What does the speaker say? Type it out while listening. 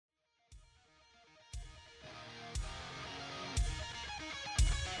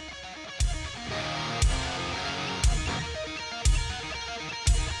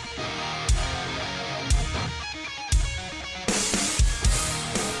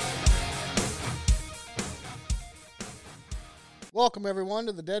Welcome, everyone,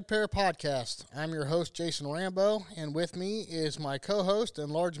 to the Dead Pair Podcast. I'm your host, Jason Rambo, and with me is my co-host and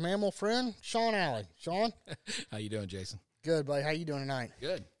large mammal friend, Sean Alley. Sean? How you doing, Jason? Good, buddy. How you doing tonight?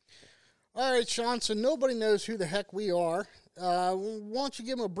 Good. All right, Sean, so nobody knows who the heck we are. Why don't you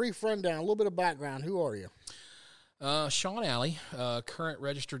give them a brief rundown, a little bit of background. Who are you? Sean Alley, current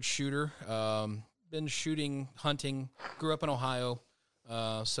registered shooter. Been shooting, hunting, grew up in Ohio,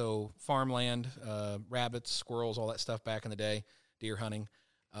 so farmland, rabbits, squirrels, all that stuff back in the day, deer hunting,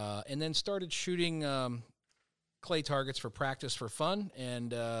 and then started shooting clay targets for practice for fun.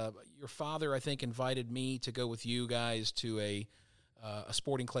 And your father, I think, invited me to go with you guys to a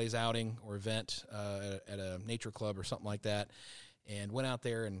sporting clays outing or event at a nature club or something like that, and went out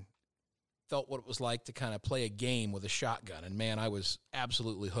there and felt what it was like to kind of play a game with a shotgun. And, man, I was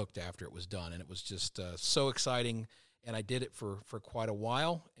absolutely hooked after it was done, and it was just so exciting. And I did it for quite a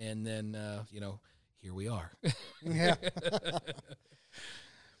while, and then, here we are. Yeah.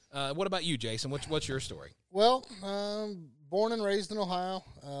 What about you, Jason? What's your story? Well, born and raised in Ohio.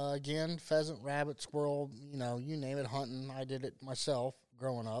 Again, pheasant, rabbit, squirrel, you name it, hunting. I did it myself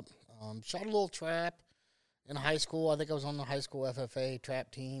growing up. Shot a little trap in high school. I think I was on the high school FFA trap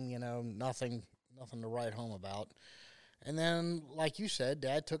team, nothing to write home about. And then, like you said,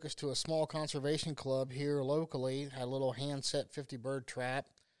 Dad took us to a small conservation club here locally, had a little hand-set 50-bird trap.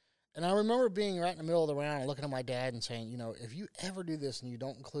 And I remember being right in the middle of the round and looking at my dad and saying, if you ever do this and you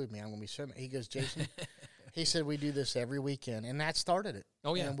don't include me, I'm going to be so mad. He goes, Jason, he said, we do this every weekend. And that started it.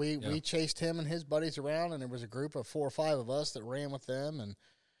 Oh, yeah. And we chased him and his buddies around, and there was a group of 4 or 5 of us that ran with them. And,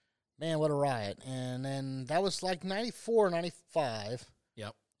 man, what a riot. And then that was like 94, 95.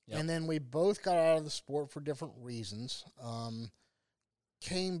 Yep. And then we both got out of the sport for different reasons.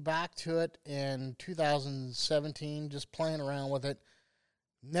 Came back to it in 2017, just playing around with it.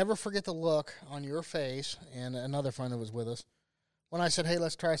 Never forget the look on your face and another friend that was with us when I said, hey,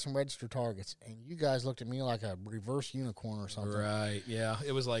 let's try some registered targets. And you guys looked at me like a reverse unicorn or something. Right, yeah.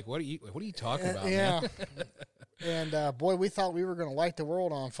 It was like, what are you talking about, yeah. man? And, boy, we thought we were going to light the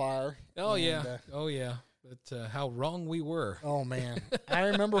world on fire. Oh, and, yeah. But how wrong we were. Oh, man. I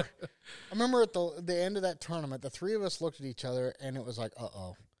remember at the end of that tournament, the 3 of us looked at each other, and it was like,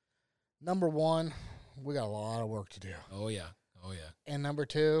 uh-oh. Number 1, we got a lot of work to do. Oh, yeah. And number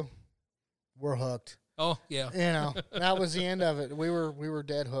 2, we're hooked. Oh, yeah. That was the end of it. We were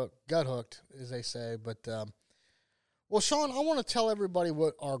dead hooked, gut hooked, as they say. But, well, Sean, I want to tell everybody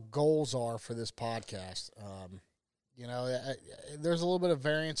what our goals are for this podcast. There's a little bit of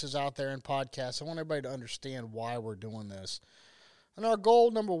variances out there in podcasts. I want everybody to understand why we're doing this. And our goal,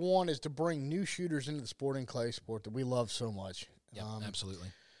 number 1, is to bring new shooters into the sporting clay sport that we love so much. Yeah, absolutely.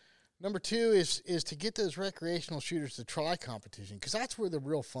 Number 2 is to get those recreational shooters to try competition, because that's where the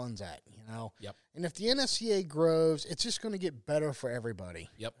real fun's at, Yep. And if the NSCA grows, it's just going to get better for everybody.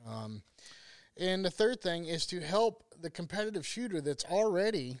 Yep. And the third thing is to help the competitive shooter that's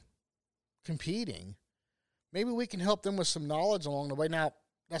already competing. Maybe we can help them with some knowledge along the way. Now,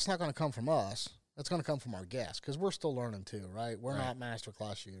 that's not going to come from us. That's going to come from our guests, because we're still learning too, right? We're not master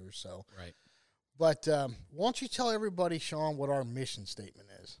class shooters. So. Right. But why don't you tell everybody, Sean, what our mission statement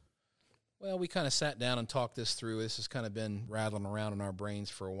is? Well, we kind of sat down and talked this through. This has kind of been rattling around in our brains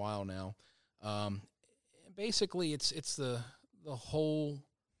for a while now. Basically, it's the whole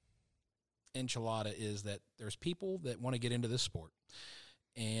enchilada is that there's people that want to get into this sport.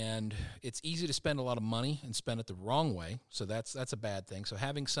 And it's easy to spend a lot of money and spend it the wrong way, so that's a bad thing. So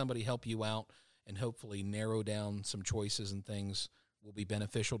having somebody help you out and hopefully narrow down some choices and things will be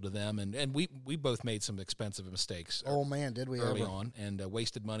beneficial to them. And we both made some expensive mistakes. Oh, man, did we early ever. on, and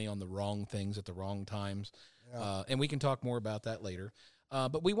wasted money on the wrong things at the wrong times. Yeah. And we can talk more about that later.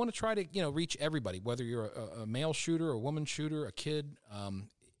 But we want to try to reach everybody, whether you're a male shooter, a woman shooter, a kid.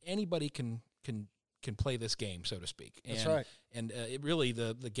 Anybody can play this game, so to speak. That's right. And it really,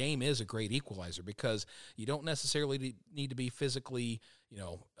 the game is a great equalizer, because you don't necessarily need to be physically,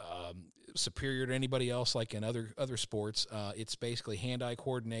 superior to anybody else like in other sports. It's basically hand-eye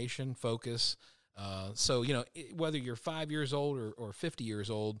coordination, focus. So, whether you're 5 years old or 50 years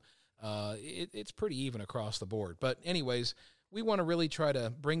old, it's pretty even across the board. But anyways, we want to really try to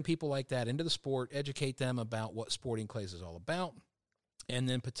bring people like that into the sport, educate them about what sporting clays is all about, and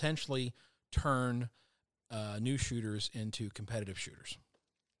then potentially turn new shooters into competitive shooters.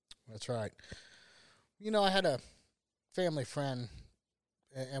 That's right. I had a family friend,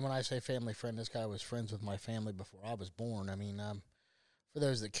 and when I say family friend, this guy was friends with my family before I was born. I mean, for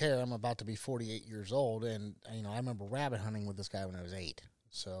those that care, I'm about to be 48 years old, and, I remember rabbit hunting with this guy when I was 8.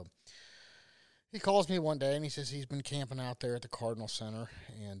 So he calls me one day, and he says he's been camping out there at the Cardinal Center,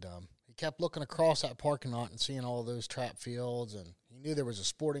 and he kept looking across that parking lot and seeing all those trap fields, and he knew there was a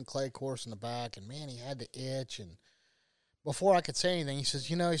sporting clay course in the back, and, man, he had the itch. And before I could say anything, he says,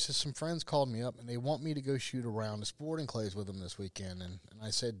 some friends called me up, and they want me to go shoot around the sporting clays with them this weekend. And I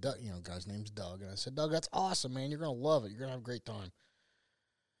said, Doug, guy's name's Doug. And I said, Doug, that's awesome, man. You're going to love it. You're going to have a great time.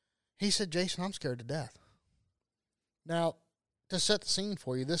 He said, Jason, I'm scared to death. Now, to set the scene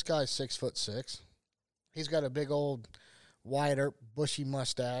for you, this guy's 6'6". He's got a big old wide, bushy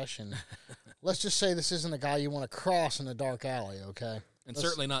mustache, and let's just say this isn't a guy you want to cross in a dark alley, okay? And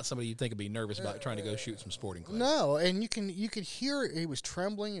certainly not somebody you'd think would be nervous about trying to go shoot some sporting clays. No, and you could hear he was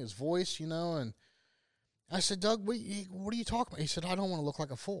trembling, his voice, and I said, Doug, what are you talking about? He said, I don't want to look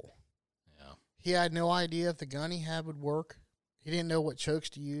like a fool. Yeah. He had no idea if the gun he had would work. He didn't know what chokes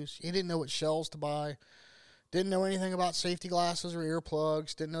to use. He didn't know what shells to buy. Didn't know anything about safety glasses or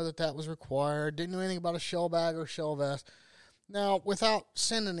earplugs. Didn't know that was required. Didn't know anything about a shell bag or shell vest. Now, without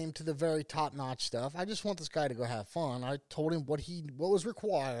sending him to the very top-notch stuff, I just want this guy to go have fun. I told him what was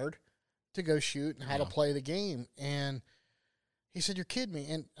required to go shoot and how to play the game. And he said, you're kidding me.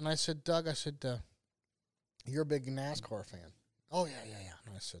 And I said, Doug, you're a big NASCAR fan. Oh, yeah.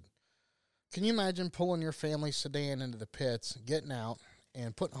 And I said, can you imagine pulling your family sedan into the pits, getting out,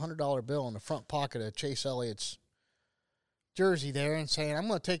 and putting a $100 bill in the front pocket of Chase Elliott's jersey there and saying, I'm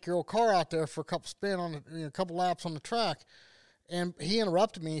going to take your old car out there for a couple laps on the track? And he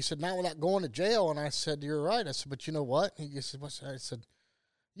interrupted me. He said, not without going to jail. And I said, you're right. I said, but you know what? He said, what's that? I said,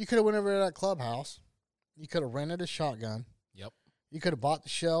 you could have went over to that clubhouse. You could have rented a shotgun. Yep. You could have bought the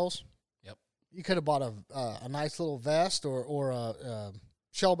shells. Yep. You could have bought a nice little vest or a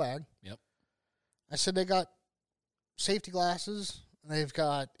shell bag. Yep. I said, they got safety glasses. They've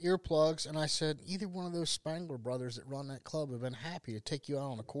got earplugs. And I said, either one of those Spangler brothers that run that club have been happy to take you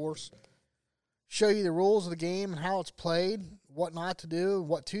out on a course, show you the rules of the game and how it's played, what not to do,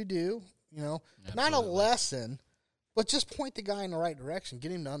 what to do, Absolutely. Not a lesson, but just point the guy in the right direction,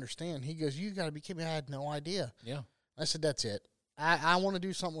 get him to understand. He goes, you got to be kidding me. I had no idea. Yeah. I said, that's it. I want to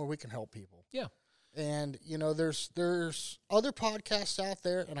do something where we can help people. Yeah. And, there's other podcasts out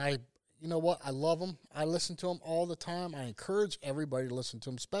there, and you know what? I love them. I listen to them all the time. I encourage everybody to listen to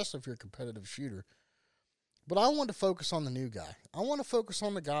them, especially if you're a competitive shooter. But I want to focus on the new guy. I want to focus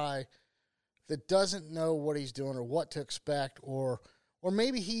on the guy that doesn't know what he's doing or what to expect, or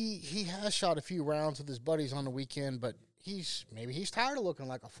maybe he has shot a few rounds with his buddies on the weekend, but he's tired of looking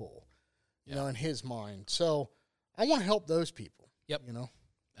like a fool, in his mind. So I want to help those people. Yep.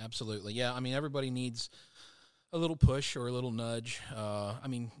 Absolutely. Yeah. I mean, everybody needs a little push or a little nudge.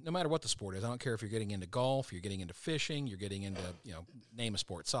 No matter what the sport is, I don't care if you're getting into golf, you're getting into fishing, you're getting into, name a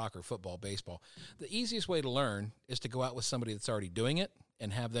sport, soccer, football, baseball. The easiest way to learn is to go out with somebody that's already doing it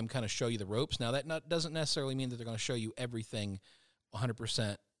and have them kind of show you the ropes. Now, that doesn't necessarily mean that they're going to show you everything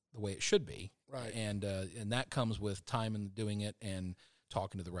 100% the way it should be. Right. And that comes with time and doing it and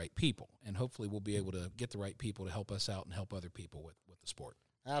talking to the right people. And hopefully we'll be able to get the right people to help us out and help other people with the sport.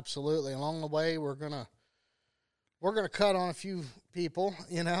 Absolutely. Along the way, we're gonna cut on a few people,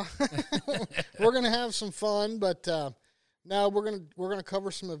 We're gonna have some fun, but now we're gonna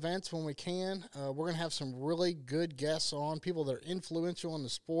cover some events when we can. We're gonna have some really good guests on, people that are influential in the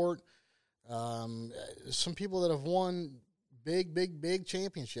sport. Some people that have won big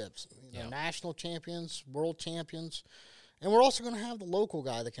championships, national champions, world champions, and we're also gonna have the local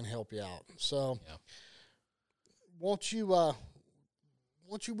guy that can help you out. So, won't you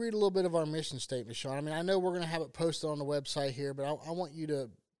read a little bit of our mission statement, Sean? I mean, I know we're going to have it posted on the website here, but I want you to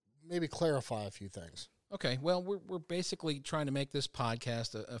maybe clarify a few things. Okay. Well, we're basically trying to make this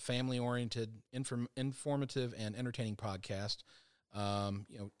podcast a family-oriented, informative, and entertaining podcast.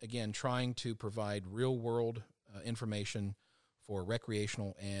 Again, trying to provide real-world information for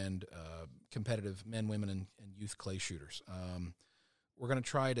recreational and competitive men, women, and youth clay shooters. We're going to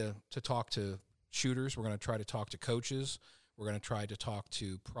try to talk to shooters. We're going to try to talk to coaches. We're going to try to talk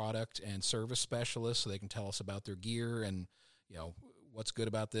to product and service specialists so they can tell us about their gear and, what's good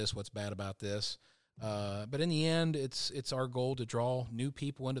about this, what's bad about this. But in the end, it's our goal to draw new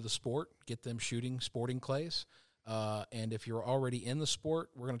people into the sport, get them shooting sporting clays. And if you're already in the sport,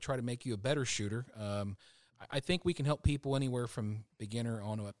 we're going to try to make you a better shooter. I think we can help people anywhere from beginner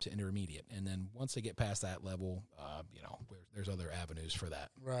on up to intermediate. And then once they get past that level, there's other avenues for that.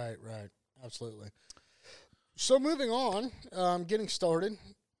 Right. Absolutely. So moving on, getting started,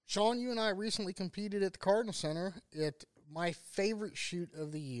 Sean, you and I recently competed at the Cardinal Center at my favorite shoot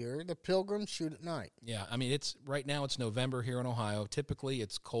of the year, the Pilgrim Shoot at Night. Yeah, I mean, right now it's November here in Ohio. Typically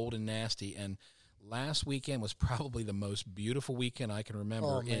it's cold and nasty, and Last weekend was probably the most beautiful weekend I can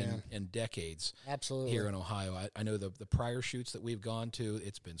remember in decades. Absolutely. Here in Ohio. I know the prior shoots that we've gone to,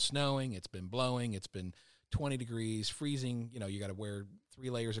 it's been snowing, it's been blowing, it's been 20 degrees, freezing. You know, you got to wear 3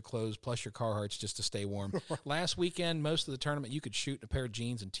 layers of clothes plus your Carhartts just to stay warm. Last weekend, most of the tournament, you could shoot in a pair of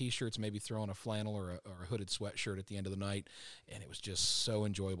jeans and T-shirts, maybe throw on a flannel or a hooded sweatshirt at the end of the night, and it was just so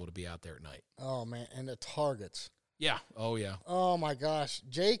enjoyable to be out there at night. Oh, man, and the targets. Yeah. Oh, yeah. Oh, my gosh.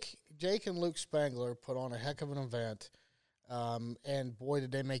 Jake and Luke Spangler put on a heck of an event, and boy,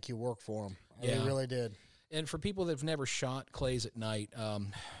 did they make you work for them. Yeah. They really did. And for people that have never shot clays at night,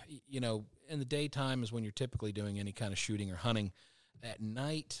 you know, in the daytime is when you're typically doing any kind of shooting or hunting. At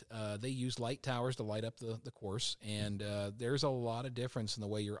night, they use light towers to light up the course, and there's a lot of difference in the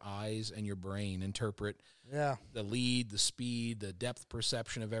way your eyes and your brain interpret the lead, the speed, the depth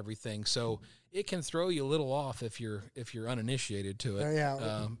perception of everything. So it can throw you a little off if you're uninitiated to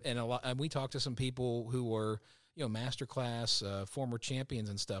it. And we talked to some people who were, you know, master class, former champions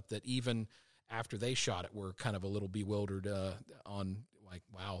and stuff that even after they shot it were kind of a little bewildered on like,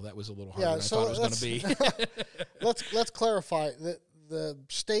 wow, that was a little harder than I thought it was going to be. Let's clarify that the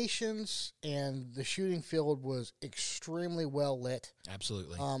stations and the shooting field was extremely well lit.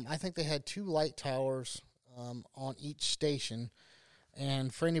 Absolutely. I think they had 2 light towers on each station.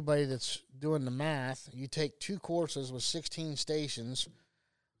 And for anybody that's doing the math, you take 2 courses with 16 stations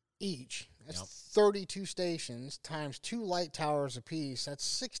each. That's 32 stations times 2 light towers apiece. That's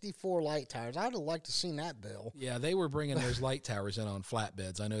 64 light towers. I would have liked to seen that, Bill. Yeah, they were bringing those light towers in on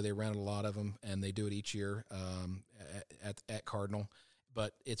flatbeds. I know they rented a lot of them, and they do it each year at Cardinal.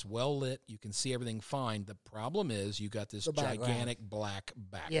 But it's well lit. You can see everything fine. The problem is you got this gigantic black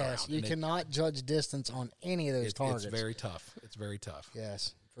background. Yes, you cannot judge distance on any of those targets. It's very tough. It's very tough.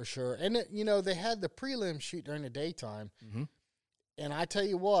 Yes, for sure. And, you know, they had the prelim shoot during the daytime. Mm-hmm. And I tell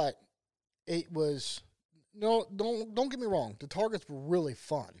you what, it was don't get me wrong. The targets were really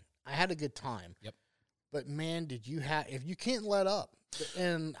fun. I had a good time. Yep. But man, if you can't let up.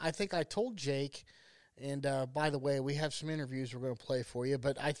 And I think I told Jake, and by the way, we have some interviews we're going to play for you.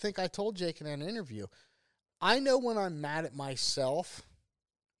 But I think I told Jake in an interview, I know when I'm mad at myself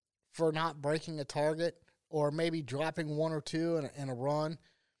for not breaking a target or maybe dropping 1 or 2 in a run,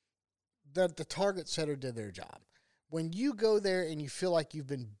 that the target setter did their job. When you go there and you feel like you've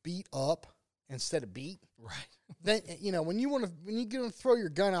been beat up instead of beat, right? Then, you know, when you get to throw your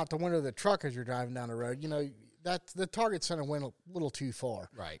gun out the window of the truck as you're driving down the road, you know, that the target center went a little too far.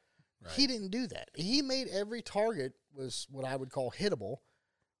 Right. He didn't do that. He made every target was what I would call hittable,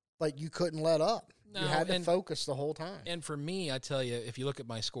 but you couldn't let up. No, you had to focus the whole time. And for me, I tell you, if you look at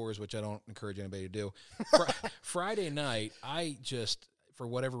my scores, which I don't encourage anybody to do, Friday night, I just, for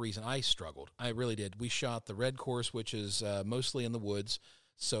whatever reason, I struggled. I really did. We shot the red course, which is mostly in the woods,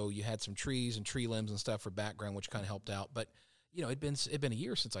 so you had some trees and tree limbs and stuff for background, which kind of helped out. But you know, it'd been a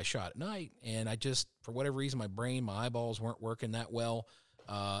year since I shot at night, and I just, for whatever reason, my eyeballs weren't working that well,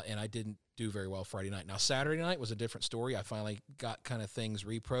 and I didn't do very well Friday night. Now, Saturday night was a different story. I finally got kind of things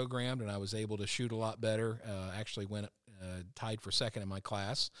reprogrammed, and I was able to shoot a lot better. Actually went tied for second in my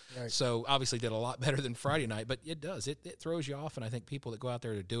class. Right. So obviously did a lot better than Friday night, but it does. It throws you off, and I think people that go out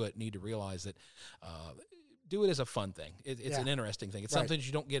there to do it need to realize that do it as a fun thing. It's an interesting thing. It's something that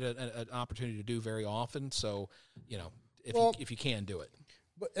you don't get an opportunity to do very often. So, you know, if you can do it.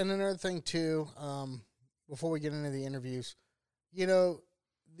 But, and another thing, too, before we get into the interviews, you know,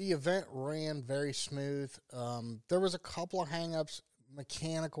 the event ran very smooth. There was a couple of hang-ups,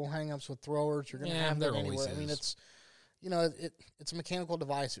 mechanical hang-ups with throwers. You're going to have that anywhere. I mean, it's, you know, it's a mechanical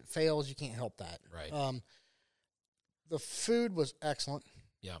device. It fails. You can't help that. Right. The food was excellent.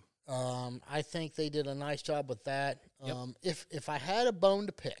 Yeah. I think they did a nice job with that. Yep. If I had a bone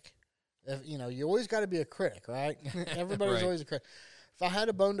to pick, you know, you always got to be a critic, right? Everybody's right. always a critic. If I had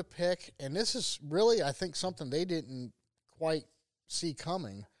a bone to pick, and this is really, I think, something they didn't quite see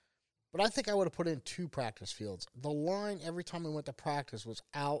coming, but I think I would have put in 2 practice fields. The line every time we went to practice was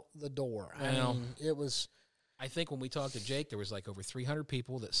out the door. I mean, it was. I think when we talked to Jake, there was like over 300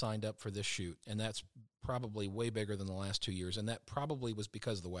 people that signed up for this shoot, and that's probably way bigger than the last 2 years, and that probably was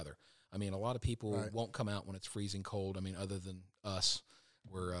because of the weather. I mean, a lot of people won't come out when it's freezing cold. I mean, other than us,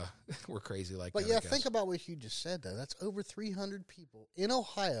 we're crazy like that. But think about what you just said, though. That's over 300 people in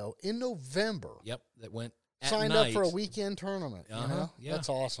Ohio in November. Yep, that went signed up for a weekend tournament. You know? Yeah. That's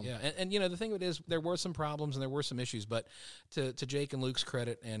awesome. Yeah, and you know, the thing of it is, there were some problems and there were some issues, but to Jake and Luke's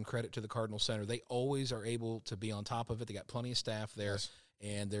credit and credit to the Cardinal Center, they always are able to be on top of it. They got plenty of staff there. Yes.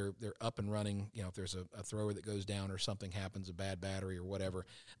 And they're up and running. You know, if there's a thrower that goes down or something happens, a bad battery or whatever,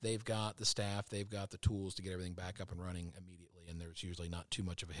 they've got the staff, they've got the tools to get everything back up and running immediately. and there's usually not too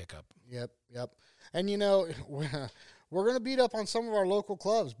much of a hiccup. Yep. And, we're going to beat up on some of our local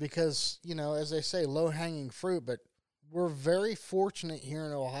clubs because, as they say, low-hanging fruit, but we're very fortunate here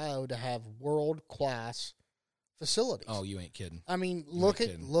in Ohio to have world-class facilities. Oh, you ain't kidding. I mean, look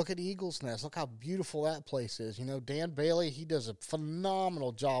at Eagles Nest. Look how beautiful that place is. Dan Bailey, he does a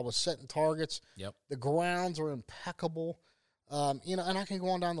phenomenal job with setting targets. Yep. The grounds are impeccable. And I can go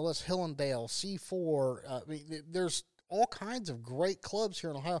on down the list. Hillendale, C4. There's all kinds of great clubs here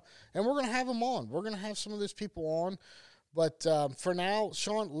in Ohio, and we're going to have them on. We're going to have some of those people on. But for now,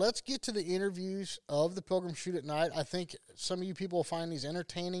 Sean, let's get to the interviews of the Pilgrim Shoot at Night. I think some of you people will find these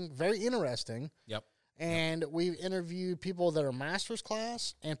entertaining, very interesting. Yep. And we've interviewed people that are master's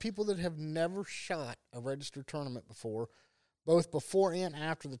class and people that have never shot a registered tournament before, both before and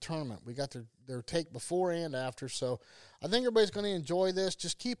after the tournament. We got their take before and after. So I think everybody's going to enjoy this.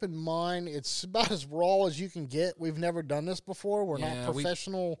 Just keep in mind, it's about as raw as you can get. We've never done this before. We're not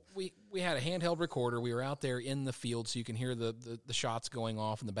professional. We had a handheld recorder. We were out there in the field, so you can hear the shots going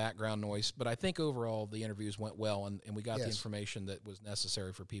off and the background noise. But I think overall the interviews went well, and we got the information that was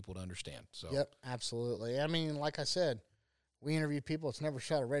necessary for people to understand. So Yep, absolutely. I mean, like I said, we interviewed people that's never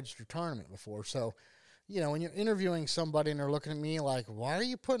shot a registered tournament before. So, when you're interviewing somebody and they're looking at me like, why are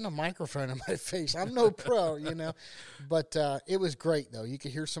you putting a microphone in my face? I'm no pro, But it was great, though. You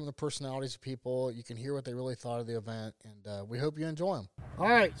could hear some of the personalities of people. You can hear what they really thought of the event, and we hope you enjoy them. All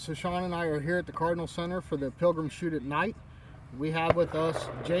right, so Sean and I are here at the Cardinal Center for the Pilgrim Shoot at Night. We have with us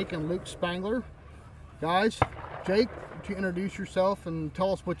Jake and Luke Spangler. Guys, Jake, would you introduce yourself and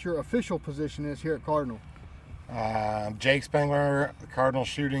tell us what your official position is here at Cardinal? I'm Jake Spangler, the Cardinal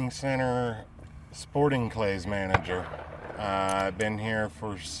Shooting Center Sporting Clays Manager. I've been here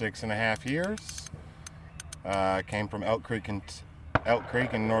for 6.5 years. Came from Elk Creek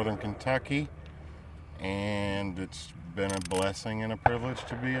in northern Kentucky, and it's been a blessing and a privilege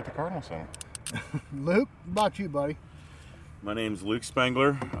to be at the Cardinal Center. Luke, what about you, buddy? My name's Luke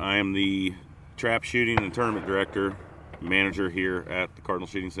Spangler. I am the trap shooting and tournament director, manager here at the Cardinal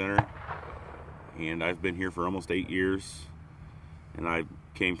Shooting Center, and I've been here for almost 8 years, and I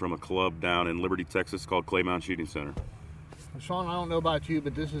came from a club down in Liberty, Texas called Clay Mountain Shooting Center. Sean, I don't know about you,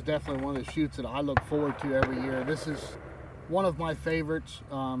 but this is definitely one of the shoots that I look forward to every year. This is one of my favorites.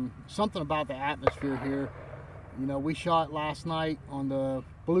 Something about the atmosphere here. We shot last night on the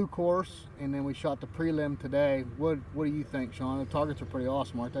blue course, and then we shot the prelim today. What do you think, Sean? The targets are pretty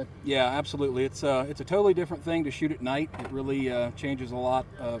awesome, aren't they? Yeah, absolutely. It's a totally different thing to shoot at night. It really changes a lot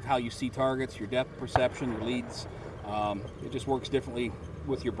of how you see targets, your depth perception, your leads. It just works differently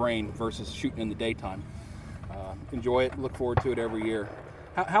with your brain versus shooting in the daytime. Enjoy it. Look forward to it every year.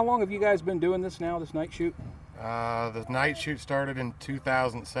 How long have you guys been doing this now, this night shoot? The night shoot started in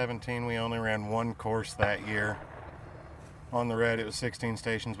 2017. We only ran one course that year. On the red, it was 16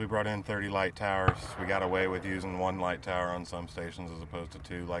 stations. We brought in 30 light towers. We got away with using one light tower on some stations as opposed to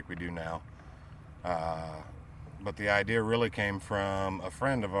two like we do now. But the idea really came from a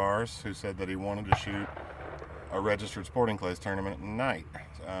friend of ours who said that he wanted to shoot a registered sporting clays tournament at night.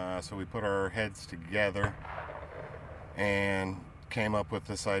 So we put our heads together and came up with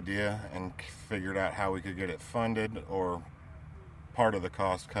this idea and figured out how we could get it funded, or part of the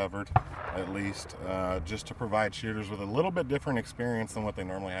cost covered at least, just to provide shooters with a little bit different experience than what they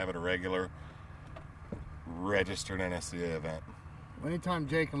normally have at a regular registered NSCA event. Anytime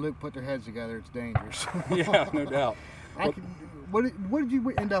Jake and Luke put their heads together, it's dangerous. Yeah, no doubt. What did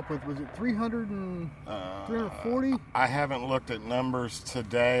you end up with? Was it 340? I haven't looked at numbers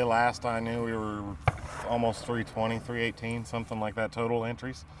today. Last I knew, we were almost 320, 318, something like that, total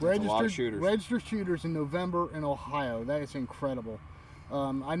entries. That's a lot of shooters. Registered shooters in November in Ohio. That is incredible.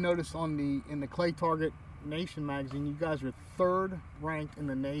 I noticed in the Clay Target Nation magazine, you guys are third ranked in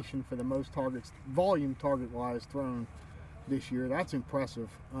the nation for the most targets, volume target-wise, thrown this year. That's impressive.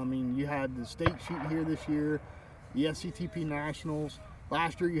 I mean, you had the state shoot here this year, the SCTP Nationals.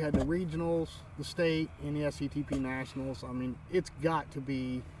 Last year you had the regionals, the state, and the SCTP Nationals. I mean, it's got to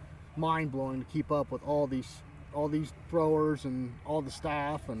be mind-blowing to keep up with all these throwers and all the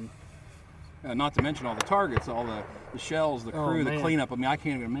staff, and not to mention all the targets, all the shells, the crew, the man. cleanup. I mean, I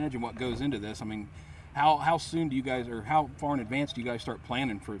can't even imagine what goes into this. I mean, how soon do you guys, or how far in advance do you guys start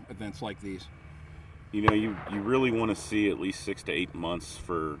planning for events like these? You really want to see at least 6 to 8 months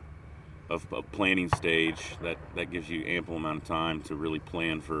of a planning stage. That gives you ample amount of time to really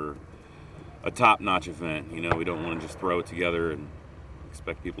plan for a top-notch event. We don't want to just throw it together and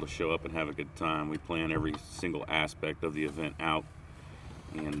expect people to show up and have a good time. We plan every single aspect of the event out,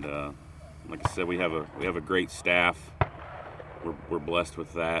 and like I said, we have a great staff. We're blessed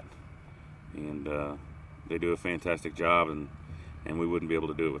with that, and they do a fantastic job. And and we wouldn't be able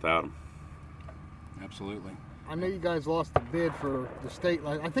to do it without them. Absolutely. I know you guys lost the bid for the state.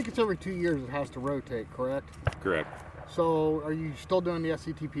 I think it's every 2 years it has to rotate, correct? Correct. So are you still doing the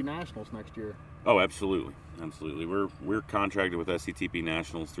SCTP Nationals next year? Oh, absolutely. Absolutely. We're contracted with SCTP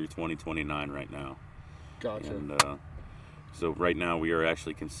Nationals through 2029 right now. Gotcha. And so right now we are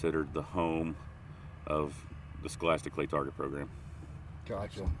actually considered the home of the Scholastic Clay Target Program.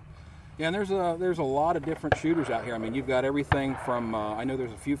 Gotcha. Yeah, and there's a lot of different shooters out here. I mean, you've got everything from I know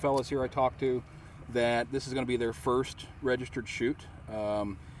there's a few fellas here I talked to that this is going to be their first registered shoot,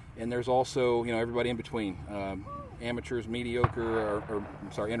 and there's also everybody in between, amateurs, mediocre,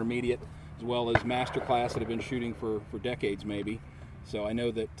 or intermediate, as well as master class that have been shooting for decades maybe. So I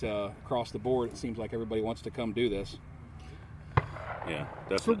know that across the board it seems like everybody wants to come do this. Yeah,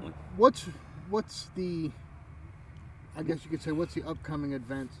 definitely. So what's the, I guess you could say, what's the upcoming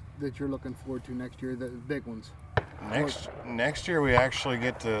events that you're looking forward to next year, the big ones? Next year we actually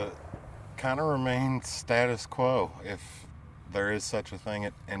get to kind of remain status quo, if there is such a thing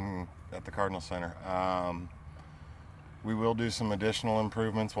at the Cardinal Center. We will do some additional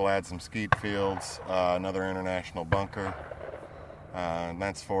improvements. We'll add some skeet fields, another international bunker, and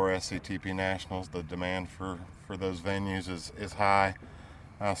that's for SCTP Nationals. The demand for those venues is high,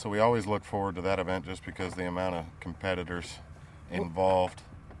 so we always look forward to that event just because the amount of competitors involved.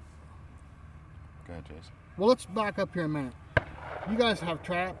 Go ahead, Jason. Well, let's back up here a minute. You guys have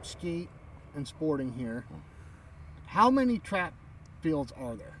trap, skeet, and sporting here. How many trap fields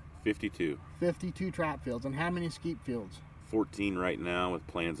are there? 52. 52 trap fields. And how many skeet fields? 14 right now, with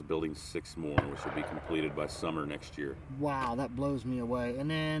plans of building 6 more, which will be completed by summer next year. Wow, that blows me away. And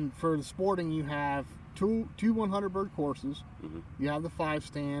then for the sporting, you have two 100-bird courses. Mm-hmm. You have the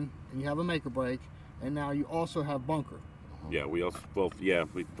 5-stand, and you have a make or break, and now you also have bunker. Yeah, we also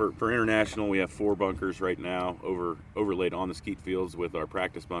for international we have 4 bunkers right now overlaid on the skeet fields with our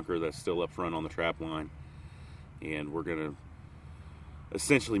practice bunker that's still up front on the trap line, and we're gonna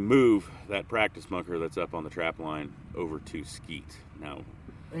essentially move that practice bunker that's up on the trap line over to skeet. Now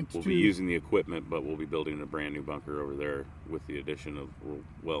we'll be using the equipment, but we'll be building a brand new bunker over there with the addition of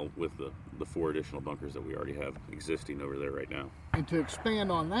with the 4 additional bunkers that we already have existing over there right now. And to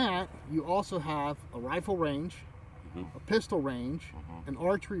expand on that, you also have a rifle range, a pistol range, an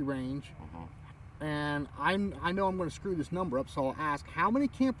archery range, and I know I'm going to screw this number up, so I'll ask, how many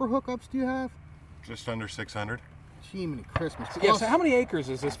camper hookups do you have? Just under 600. Jiminy Christmas. Yeah, so how many acres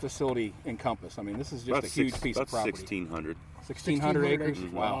does this facility encompass? I mean, this is just a huge piece of property. 1,600. 1,600 acres?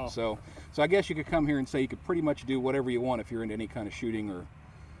 Wow. So I guess you could come here and say you could pretty much do whatever you want if you're into any kind of shooting or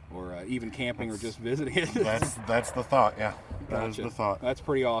even camping or just visiting it. That's the thought, yeah. That is Gotcha. the thought. That's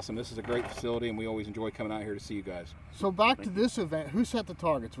pretty awesome. This is a great facility, and we always enjoy coming out here to see you guys. So back to this event, who set the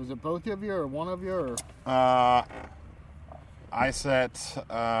targets? Was it both of you or one of you? Or? I set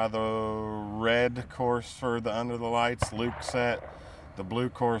the red course for the Under the Lights. Luke set the blue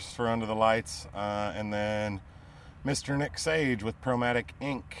course for Under the Lights. And then Mr. Nick Sage with Promatic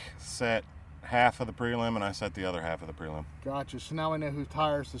Inc. set half of the prelim, and I set the other half of the prelim. Gotcha. So now I know who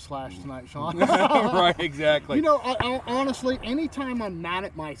tires to slash tonight, Sean. Right, exactly. You know, I honestly, anytime I'm mad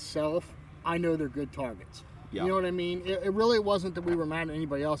at myself, I know they're good targets. Yeah. You know what I mean? It really wasn't that we were mad at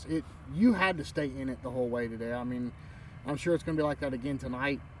anybody else. You had to stay in it the whole way today. I mean, I'm sure it's going to be like that again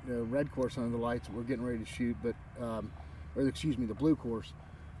tonight. The red course Under the Lights, we're getting ready to shoot, but the blue course.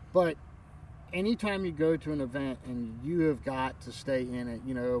 But anytime you go to an event and you have got to stay in it,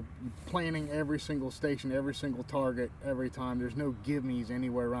 you're planning every single station, every single target, every time. There's no give-me's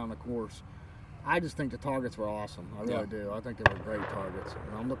anywhere around the course. I just think the targets were awesome. I really do. I think they were great targets,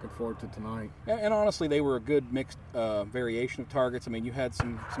 and I'm looking forward to tonight. And honestly, they were a good mixed variation of targets. I mean, you had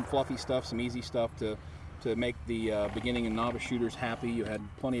some fluffy stuff, some easy stuff to make the beginning and novice shooters happy. You had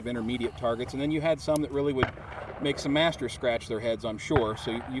plenty of intermediate targets, and then you had some that really would make some masters scratch their heads, I'm sure.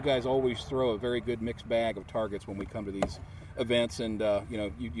 So you guys always throw a very good mixed bag of targets when we come to these events, and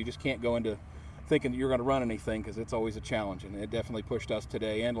you just can't go into thinking that you're going to run anything, because it's always a challenge, and it definitely pushed us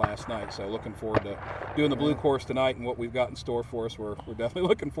today and last night. So looking forward to doing the blue course tonight, and what we've got in store for us, we're definitely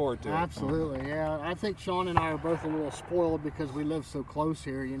looking forward to it. Absolutely, yeah. I think Sean and I are both a little spoiled because we live so close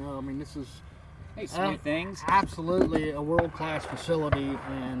here. I mean, this is sweet things. Absolutely a world-class facility,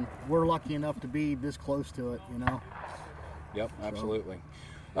 and we're lucky enough to be this close to it, Yep, absolutely.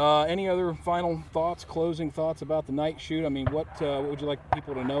 Any other final thoughts, closing thoughts about the night shoot? I mean, what would you like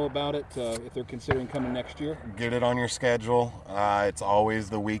people to know about it if they're considering coming next year? Get it on your schedule. It's always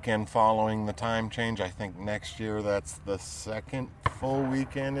the weekend following the time change. I think next year that's the second full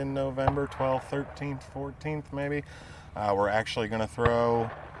weekend in November, 12th, 13th, 14th maybe. We're actually going to throw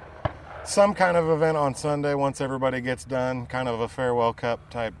some kind of event on Sunday once everybody gets done, kind of a farewell cup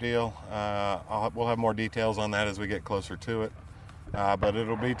type deal. We'll have more details on that as we get closer to it. But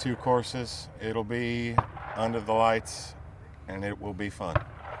it'll be 2 courses. It'll be under the lights, and it will be fun.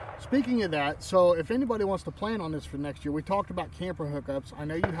 Speaking of that, so if anybody wants to plan on this for next year, we talked about camper hookups. I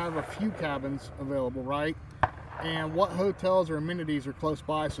know you have a few cabins available, right? And what hotels or amenities are close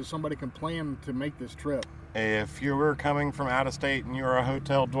by so somebody can plan to make this trip? If you were coming from out of state and you're a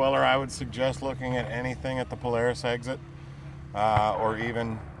hotel dweller, I would suggest looking at anything at the Polaris exit or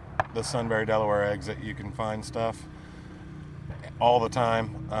even the Sunbury, Delaware exit. You can find stuff all the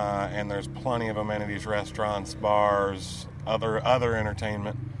time, and there's plenty of amenities, restaurants, bars, other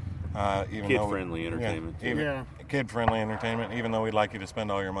entertainment. Kid-friendly entertainment. Kid-friendly entertainment, even though we'd like you to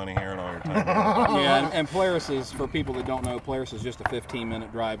spend all your money here and all your time. Yeah, and Polaris is, for people that don't know, Polaris is just a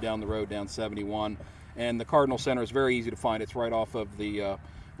 15-minute drive down the road, down 71. And the Cardinal Center is very easy to find. It's right off of the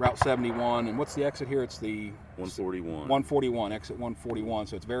Route 71. And what's the exit here? It's the 141. 141, exit 141.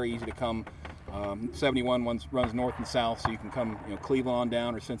 So it's very easy to come. 71 runs north and south, so you can come, Cleveland on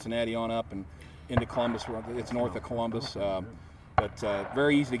down or Cincinnati on up and into Columbus. It's north of Columbus. But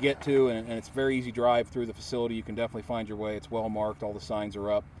very easy to get to, and it's very easy drive through the facility. You can definitely find your way. It's well marked. All the signs are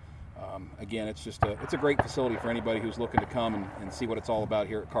up. Again, it's a great facility for anybody who's looking to come and see what it's all about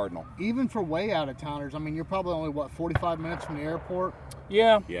here at Cardinal. Even for way out of towners, I mean, you're probably only 45 minutes from the airport.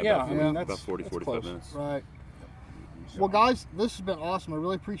 Yeah. About 45 close. minutes. Right. Well, guys, this has been awesome. I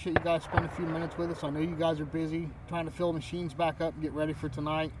really appreciate you guys spending a few minutes with us. I know you guys are busy trying to fill machines back up and get ready for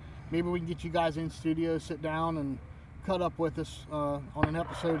tonight. Maybe we can get you guys in studio, sit down, and cut up with us on an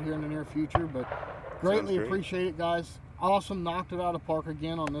episode here in the near future. But greatly appreciate it, guys. Awesome, knocked it out of the park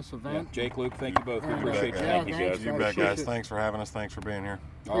again on this event. Yeah. Jake, Luke, thank you both. We appreciate you. Thank you, guys. You bet, guys. Thanks for having us. Thanks for being here.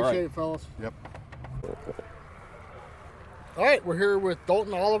 Appreciate it, fellas. Yep. All right, we're here with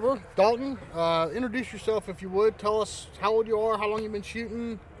Dalton Oliver. Dalton, introduce yourself if you would. Tell us how old you are, how long you've been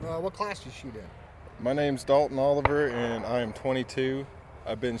shooting, what class you shoot in. My name's Dalton Oliver, and I am 22.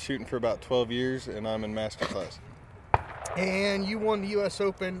 I've been shooting for about 12 years, and I'm in master class. And you won the U.S.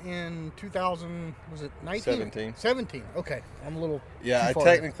 Open in 2000, was it 19? 17. 17, okay. I'm a little Yeah, I too far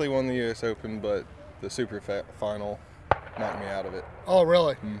technically won the U.S. Open, but the super final knocked me out of it. Oh,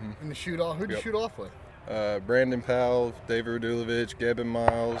 really? Mm-hmm. In the shoot-off? Who'd you shoot off with? Brandon Powell, David Radulovich, Gavin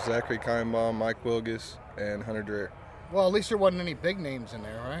Miles, Zachary Kinebaum, Mike Wilgus, and Hunter Dreher. Well, at least there wasn't any big names in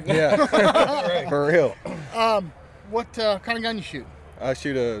there, right? Yeah, for real. What kind of gun you shoot? I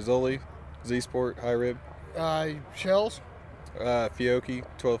shoot a Zoli Z-Sport high rib. Shells? Fiocchi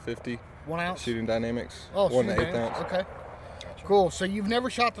 1250. 1 ounce? Shooting Dynamics. Oh, 1 shooting 1/8 dynamics. ounce. Okay. Cool. So you've never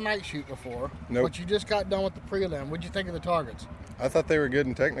shot the night shoot before. Nope. But you just got done with the prelim. What'd you think of the targets? I thought they were good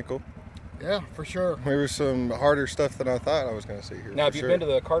and technical. Yeah, for sure. There was some harder stuff than I thought I was going to see here. Now, have you been to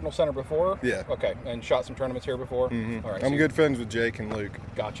the Cardinal Center before? Yeah. Okay, and shot some tournaments here before? Mm-hmm. All right. I'm good friends with Jake and Luke.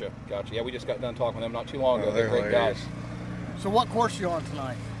 Gotcha. Yeah, we just got done talking with them not too long ago. Oh, They're great hilarious. guys. So what course are you on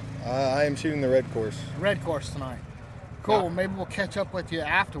tonight? I am shooting the red course. Red course tonight. Cool. Maybe we'll catch up with you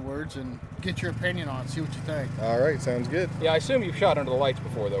afterwards and get your opinion on it, see what you think. All right, sounds good. Yeah, I assume you've shot under the lights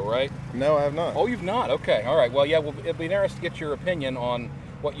before, though, right? No, I have not. Oh, you've not? Okay. All right. Well, yeah, it'll be interesting to get your opinion on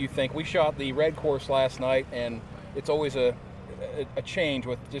what you think. We shot the red course last night, and it's always a change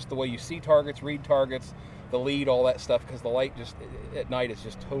with just the way you see targets, read targets, the lead, all that stuff, because the light just at night is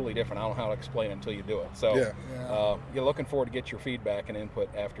just totally different. I don't know how to explain it until you do it. So you're looking forward to get your feedback and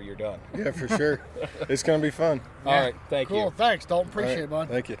input after you're done. Yeah, for sure. It's going to be fun. All right. Thank you. Cool. Thanks, Dalton. Appreciate it, bud.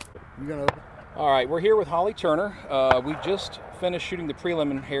 Thank you. You gonna open? All right, we're here with Holly Turner. We just finished shooting the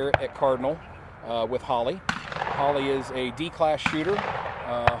prelim here at Cardinal with Holly. Holly is a D-class shooter.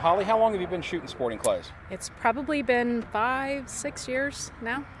 Holly, how long have you been shooting sporting clays? It's probably been 5-6 years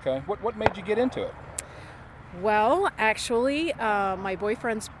now. Okay. What made you get into it? Well, actually, my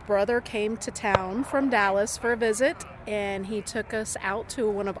boyfriend's brother came to town from Dallas for a visit, and he took us out to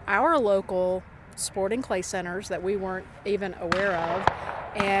one of our local sporting clay centers that we weren't even aware of.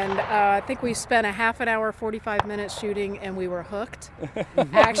 And I think we spent a half an hour, 45 minutes shooting, and we were hooked.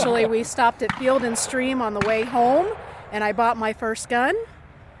 Actually, we stopped at Field and Stream on the way home, and I bought my first gun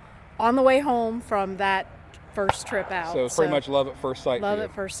on the way home from that first trip out. So it's pretty much love at first sight. Love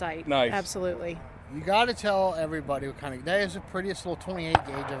at first sight. Nice. Absolutely. You got to tell everybody what kind of. That is the prettiest little 28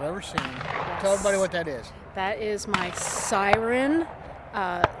 gauge I've ever seen. Yes. Tell everybody what that is. That is my Siren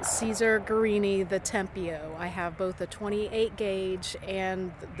Caesar Guarini, the Tempio. I have both the 28 gauge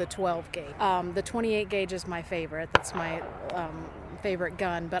and the 12 gauge. The 28 gauge is my favorite. That's my favorite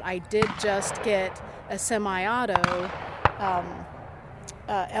gun. But I did just get a semi-auto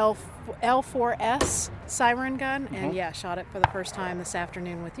L4S siren gun, and shot it for the first time this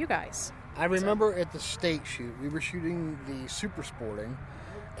afternoon with you guys. I remember at the state shoot, we were shooting the super sporting,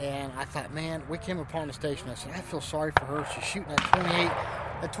 and I thought, man, we came upon the station. I said, I feel sorry for her. She's shooting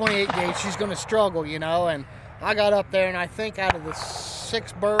at 28 gauge. She's going to struggle, and I got up there, and I think out of the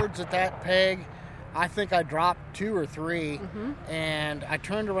 6 birds at that peg, I think I dropped 2 or 3, and I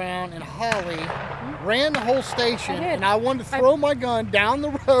turned around, and Holly ran the whole station, and I wanted to throw my gun down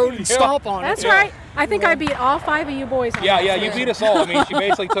the road and stomp on it. That's right. I think I beat all 5 of you boys on that. You beat us all. I mean, she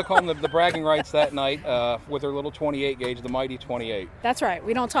basically took home the bragging rights that night with her little 28 gauge, the mighty 28. That's right.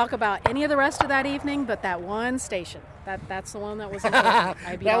 We don't talk about any of the rest of that evening, but that one station, that's the one that was important.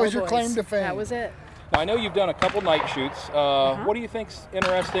 I beat that all was the your boys. claim to fame. That was it. Now, I know you've done a couple night shoots. What do you think's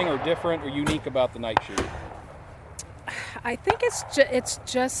interesting or different or unique about the night shoot? I think it's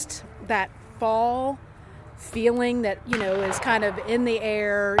just that fall feeling that is kind of in the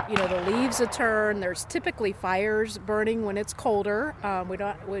air. The leaves are turned. There's typically fires burning when it's colder.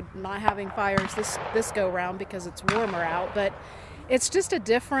 We're not having fires this go round because it's warmer out, but it's just a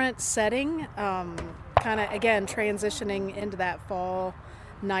different setting. Kind of again transitioning into that fall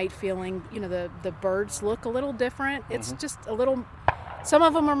night feeling. The birds look a little different. It's just a little. Some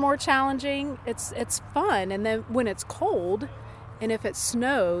of them are more challenging. It's fun, and then when it's cold, and if it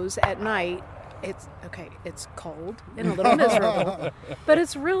snows at night, it's cold and a little miserable, but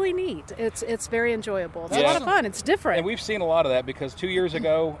it's really neat. It's very enjoyable. It's a lot of fun. It's different. And we've seen a lot of that because 2 years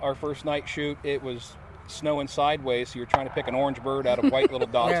ago, our first night shoot, it was snowing sideways, so you're trying to pick an orange bird out of white little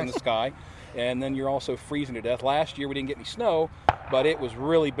dots in the sky. And then you're also freezing to death. Last year we didn't get any snow, but it was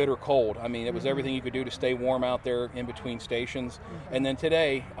really bitter cold. I mean, it was everything you could do to stay warm out there in between stations. And then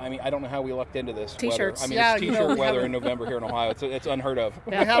today, I mean, I don't know how we lucked into this T-shirts. weather. I mean, it's T-shirt weather in November here in Ohio. It's unheard of.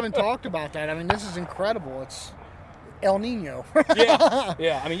 We haven't talked about that. I mean, this is incredible. It's El Nino.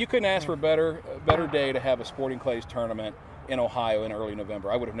 Yeah. I mean, you couldn't ask for a better day to have a sporting clays tournament in Ohio in early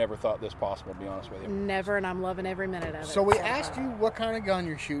November. I would have never thought this possible, to be honest with you. Never, and I'm loving every minute of it. So we asked you what kind of gun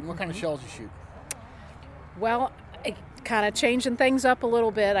you're shooting, what kind of shells you shoot. Well, kind of changing things up a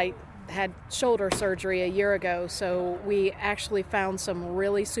little bit. I had shoulder surgery a year ago, so we actually found some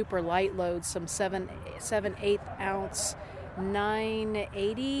really super light loads, some 7/8 ounce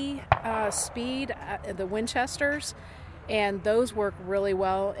 980 speed, the Winchesters, and those work really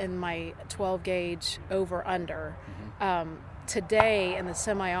well in my 12 gauge over under. Today in the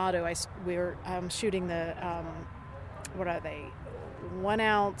semi-auto, we're shooting the what are they, 1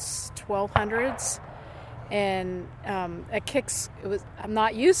 ounce 1200s, and it kicks. I'm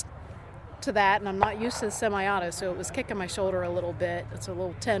not used to that, and I'm not used to the semi-auto, so it was kicking my shoulder a little bit. It's a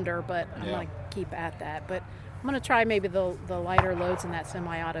little tender, but I'm going to keep at that. But I'm going to try maybe the lighter loads in that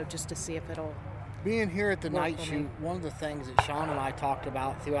semi-auto just to see if it'll. Being here at the night shoot, one of the things that Sean and I talked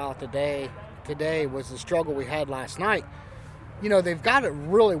about throughout the day today was the struggle we had last night. You know, they've got it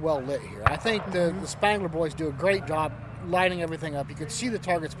really well lit here. I think the Spangler boys do a great job lighting everything up. You can see the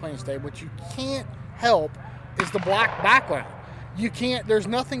targets plain stay. What you can't help is the black background. You can't. There's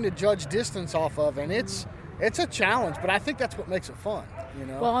nothing to judge distance off of, and it's a challenge. But I think that's what makes it fun. You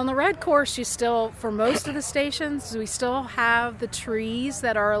know. Well, on the red course, you still, for most of the stations, we still have the trees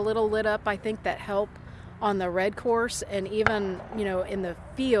that are a little lit up. I think that help on the red course, and even in the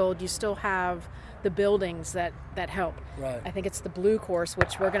field, you still have the buildings that help. Right. I think it's the blue course,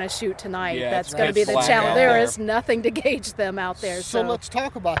 which we're going to shoot tonight. Yeah, that's going to be the black challenge. out There there is nothing to gauge them out there. So let's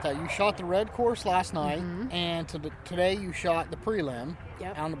talk about that. You shot the red course last night, and today you shot the prelim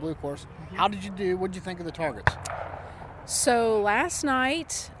on the blue course. How did you do? What did you think of the targets? So last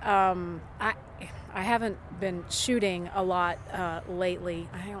night, I haven't been shooting a lot lately.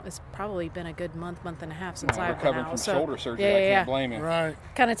 It's probably been a good month and a half since I've been recovering out. from So, shoulder surgery. I can't blame you. Right.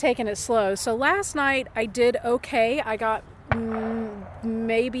 Kind of taking it slow. So last night I did okay. I got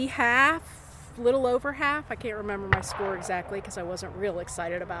maybe half, little over half. I can't remember my score exactly because I wasn't real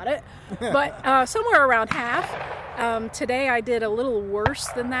excited about it. But somewhere around half. Today I did a little worse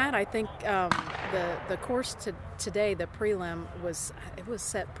than that. I think the course today, the prelim, was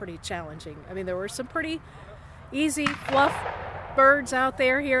set pretty challenging. I mean, there were some pretty easy fluff birds out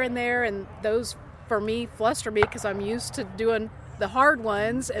there here and there, and those for me fluster me because I'm used to doing the hard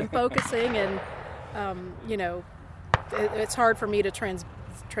ones and focusing, and it's hard for me to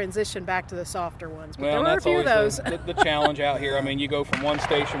transition back to the softer ones. But there were a few of those. The challenge out here. I mean, you go from one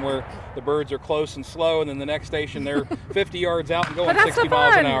station where the birds are close and slow, and then the next station they're 50 yards out and going 60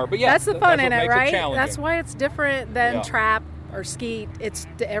 miles an hour. But yeah, that's the fun in it, right? That's why it's different than trap or skeet. It's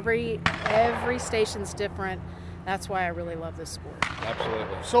every station's different. That's why I really love this sport.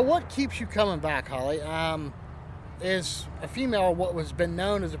 Absolutely. So what keeps you coming back, Holly? is a female, what was been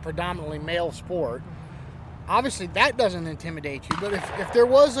known as a predominantly male sport. Obviously, that doesn't intimidate you. But if there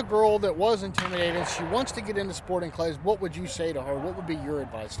was a girl that was intimidated and she wants to get into sporting clays, what would you say to her? What would be your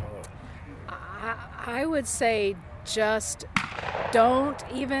advice to her? I would say just don't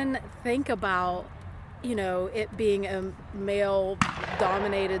even think about, it being a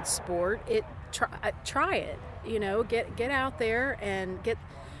male-dominated sport. Try it. Get out there and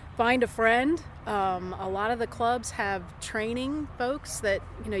find a friend. A lot of the clubs have training folks that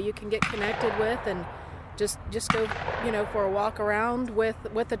you can get connected with, and just go for a walk around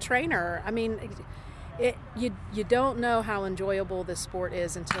with a trainer. I mean, you don't know how enjoyable this sport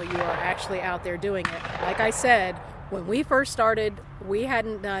is until you are actually out there doing it. Like I said, when we first started, we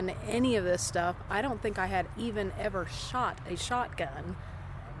hadn't done any of this stuff. I don't think I had even ever shot a shotgun.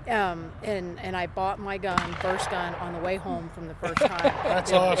 And I bought my first gun on the way home from the first time.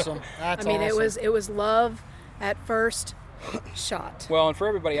 That's awesome. That's awesome. It was love at first shot. Well, and for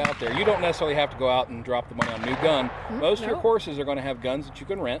everybody out there, you don't necessarily have to go out and drop the money on a new gun. Most of your courses are going to have guns that you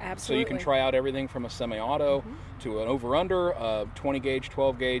can rent. Absolutely. So you can try out everything from a semi-auto to an over-under, a 20 gauge,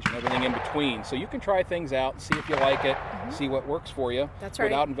 12 gauge, and everything in between. So you can try things out, see if you like it, see what works for you. That's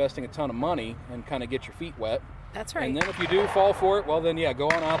right. Without investing a ton of money and kind of get your feet wet. That's right. And then if you do fall for it, well then, go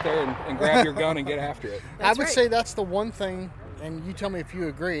on out there and grab your gun and get after it. I would say that's the one thing, and you tell me if you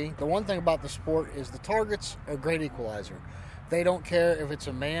agree, the one thing about the sport is the targets are a great equalizer. They don't care if it's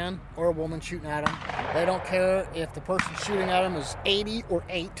a man or a woman shooting at them. They don't care if the person shooting at them is 80 or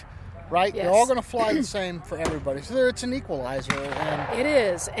 8, right? Yes. They're all going to fly the same for everybody. So it's an equalizer. And it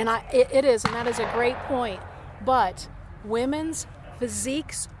is, and it is, and that is a great point. But women's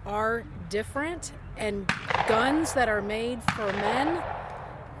physiques are different, and guns that are made for men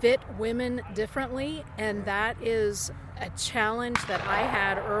fit women differently, and that is a challenge that I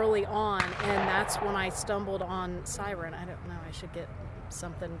had early on, and that's when I stumbled on Siren. I don't know, I should get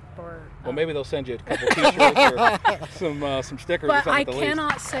something for... Well, maybe they'll send you a couple t-shirts or some stickers or but something. But I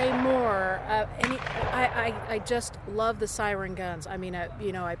cannot say more. I just love the Siren guns. I mean,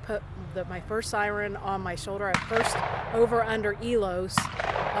 I put my first Siren on my shoulder. I first over under Elos.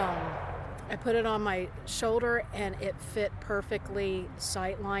 I put it on my shoulder, and it fit perfectly.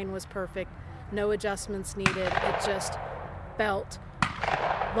 Sight line was perfect. No adjustments needed. It just felt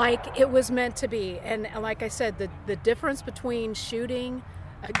like it was meant to be. And like I said, the difference between shooting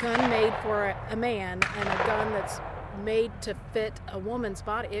a gun made for a man and a gun that's made to fit a woman's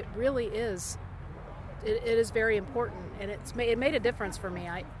body, it really is. It is very important, and it made a difference for me.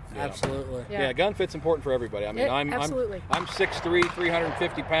 Absolutely. Yeah, gun fit's important for everybody. I mean, absolutely. I'm 6'3",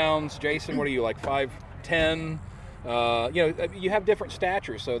 350 pounds. Jason, what are you, like 5'10"? You have different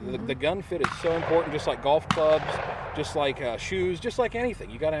statures, so the gun fit is so important. Just like golf clubs, just like shoes, just like anything,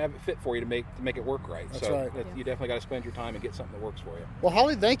 you got to have it fit for you to make it work right. That's so right. You definitely got to spend your time and get something that works for you. Well,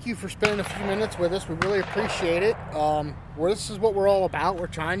 Holly, thank you for spending a few minutes with us. We really appreciate it. This is what we're all about. We're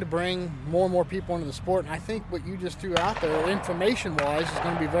trying to bring more and more people into the sport, and I think what you just threw out there, information-wise, is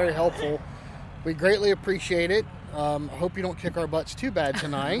going to be very helpful. We greatly appreciate it. I hope you don't kick our butts too bad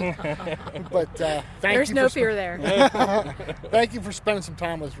tonight. But there's no fear there. Thank you for spending some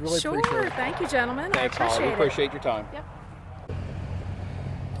time with us. Really appreciate it. Sure. Thank you, gentlemen. Thanks, Holly. We appreciate your time. Yep.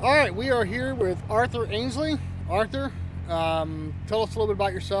 All right, we are here with Arthur Ainsley. Arthur, tell us a little bit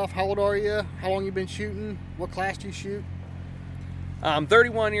about yourself. How old are you? How long you been shooting? What class do you shoot? I'm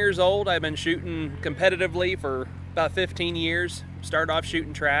 31 years old. I've been shooting competitively for about 15 years. Started off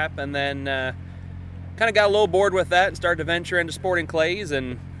shooting trap, and then kind of got a little bored with that and started to venture into sporting clays,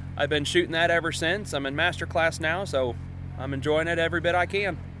 and I've been shooting that ever since. I'm in master class now, so I'm enjoying it every bit I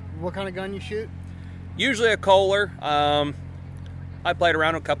can. What kind of gun you shoot? Usually a Kohler. I played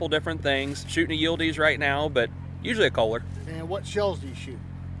around with a couple different things. Shooting a Yildiz right now, but usually a Kohler. And what shells do you shoot?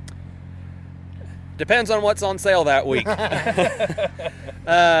 Depends on what's on sale that week.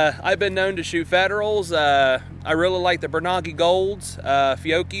 I've been known to shoot Federals. I really like the Bernaghi Golds,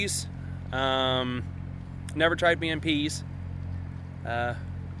 Fiocchis. Never tried BMPs.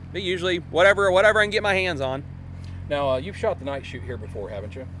 But usually whatever I can get my hands on. Now, you've shot the night shoot here before,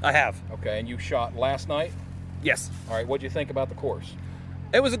 haven't you? I have. Okay, and you shot last night? Yes. All right, what'd you think about the course?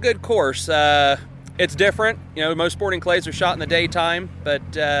 It was a good course. It's different. Most sporting clays are shot in the daytime, but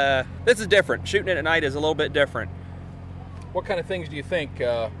this is different. Shooting it at night is a little bit different. What kind of things do you think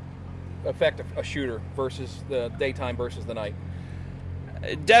affect a shooter versus the daytime versus the night?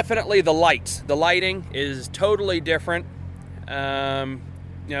 Definitely the lights. The lighting is totally different. At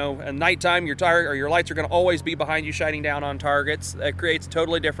nighttime, your lights are going to always be behind you, shining down on targets. That creates a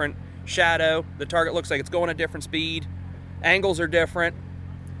totally different shadow. The target looks like it's going at a different speed. Angles are different.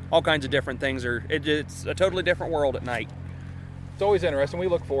 all kinds of different things. It's a totally different world at night. It's always interesting. We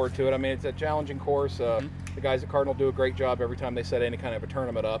look forward to it. I mean, it's a challenging course. The guys at Cardinal do a great job every time they set any kind of a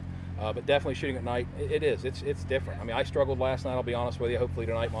tournament up. But definitely shooting at night, it's different. I mean, I struggled last night, I'll be honest with you. Hopefully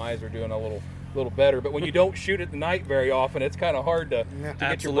tonight my eyes are doing a little better. But when you don't shoot at the night very often, it's kind of hard to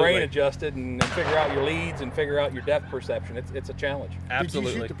get your brain adjusted and figure out your leads and figure out your depth perception. It's a challenge.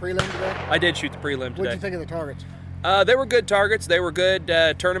 Absolutely. Did you shoot the prelim today? I did shoot the prelim today. What did you think of the targets? They were good targets. They were good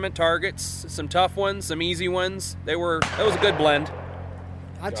tournament targets. Some tough ones, some easy ones. That was a good blend.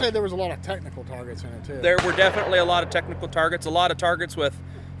 I'd say there was a lot of technical targets in it too. There were definitely a lot of technical targets. A lot of targets with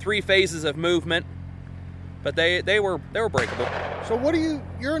 3 phases of movement, but they were breakable. So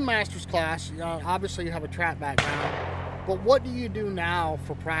you're in master's class, obviously you have a trap background, but what do you do now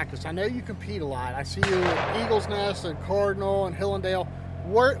for practice? I know you compete a lot. I see you at Eagle's Nest and Cardinal and Hillendale.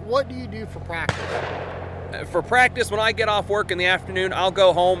 What do you do for practice? For practice, when I get off work in the afternoon, I'll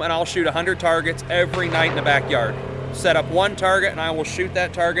go home and I'll shoot 100 targets every night in the backyard. Set up one target and I will shoot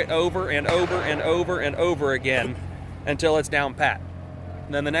that target over and over and over and over again until it's down pat.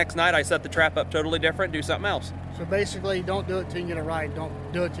 And then the next night I set the trap up totally different, do something else. So basically, don't do it till you get it right. Don't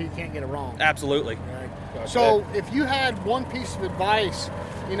do it till you can't get it wrong. Absolutely. Right. So if you had one piece of advice,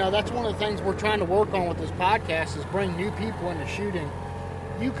 that's one of the things we're trying to work on with this podcast is bring new people into shooting.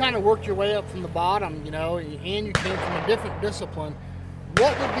 You kind of worked your way up from the bottom, and you came from a different discipline.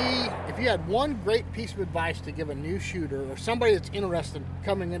 What would be, if you had one great piece of advice to give a new shooter or somebody that's interested in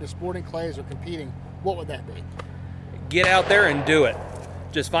coming into sporting clays or competing, what would that be? Get out there and do it.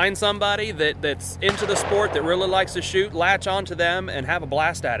 Just find somebody that's into the sport, that really likes to shoot, latch onto them, and have a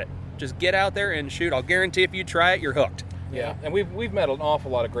blast at it. Just get out there and shoot. I'll guarantee if you try it, you're hooked. Yeah, and we've met an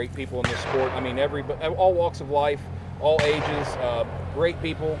awful lot of great people in this sport. I mean, all walks of life, all ages, great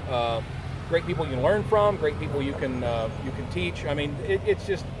people you can learn from, great people you can teach. I mean, it's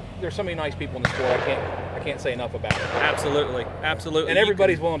just there's so many nice people in the sport. I can't say enough about it. Absolutely. And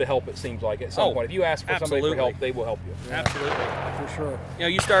everybody's willing to help. It seems like at some point, if you ask for somebody for help, they will help you. Yeah. Absolutely, for sure.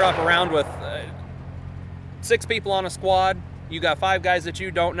 You start off a round with 6 people on a squad. You got 5 guys that you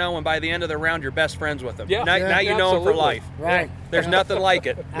don't know, and by the end of the round, you're best friends with them. Yeah. Now you know them for life. Right. There's nothing like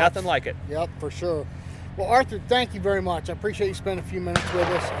it. Nothing like it. Yep, for sure. Well, Arthur, thank you very much. I appreciate you spending a few minutes with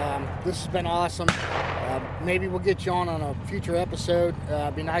us. This has been awesome. Maybe we'll get you on a future episode.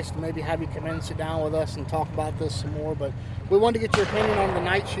 It'd be nice to maybe have you come in and sit down with us and talk about this some more. But we wanted to get your opinion on the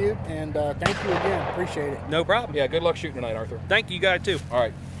night shoot, and thank you again. Appreciate it. No problem. Yeah, good luck shooting tonight, Arthur. Thank you, guys, too.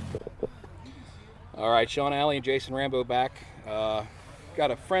 All right, Sean Alley and Jason Rambo back.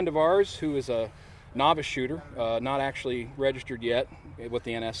 Got a friend of ours who is a novice shooter, not actually registered yet with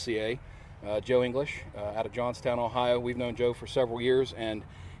the NSCA. Joe English out of Johnstown, Ohio. We've known Joe for several years, and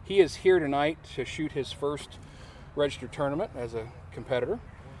he is here tonight to shoot his first registered tournament as a competitor.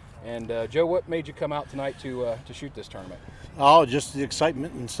 And Joe, what made you come out tonight to shoot this tournament? Oh, just the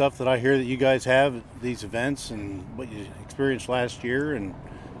excitement and stuff that I hear that you guys have at these events and what you experienced last year, and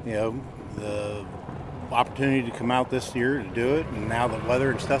the opportunity to come out this year to do it, and now the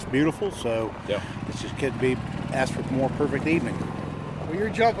weather and stuff's beautiful, so it's just couldn't be asked for a more perfect evening. Well, you're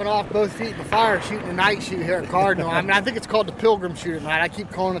jumping off both feet in the fire shooting a night shoot here at Cardinal. I mean, I think it's called the Pilgrim shoot at night. I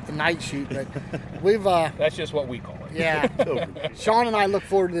keep calling it the night shoot, but we've... That's just what we call it. Yeah. Sean and I look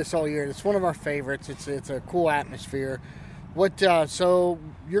forward to this all year. It's one of our favorites. It's a cool atmosphere. So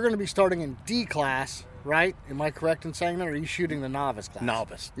you're going to be starting in D class, right? Am I correct in saying that, or are you shooting the novice class?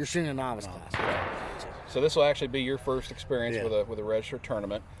 Novice. You're shooting a novice class. So this will actually be your first experience with a registered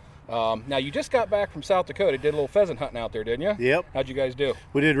tournament. Now, you just got back from South Dakota. Did a little pheasant hunting out there, didn't you? Yep. How'd you guys do?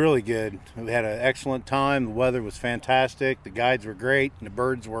 We did really good. We had an excellent time. The weather was fantastic. The guides were great, and the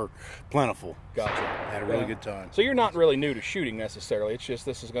birds were plentiful. Gotcha. Had a really good time. So you're not really new to shooting necessarily. It's just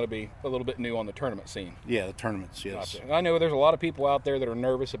this is going to be a little bit new on the tournament scene. Yeah, the tournaments, yes. Gotcha. I know there's a lot of people out there that are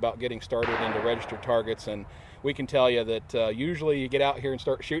nervous about getting started into registered targets, and we can tell you that usually you get out here and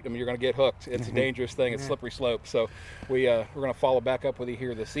start shooting them, you're going to get hooked. It's a dangerous thing. It's slippery slope. So we're going to follow back up with you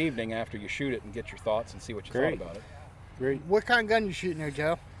here this evening after you shoot it and get your thoughts and see what you thought about it. Great. What kind of gun you shooting there,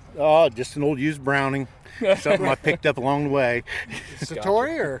 Joe? Oh, just an old used Browning. Something I picked up along the way.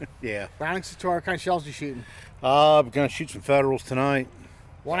 Satori or? Yeah. Browning Satori. What kind of shells you shooting? We're going to shoot some Federals tonight.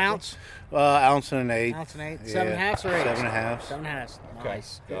 1 ounce? Ounce and an 8. Ounce and 8. 7.5 or 8? 7.5. 7.5. Okay.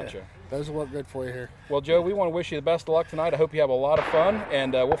 Nice. Gotcha. Yeah. Those will work good for you here. Well, Joe, we want to wish you the best of luck tonight. I hope you have a lot of fun,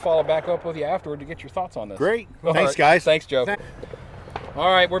 and we'll follow back up with you afterward to get your thoughts on this. Great. All Thanks, right. guys. Thanks, Joe.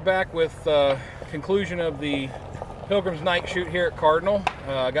 All right, we're back with conclusion of the Pilgrim's night shoot here at Cardinal.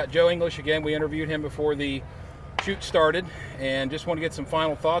 I got Joe English again. We interviewed him before the shoot started, and just want to get some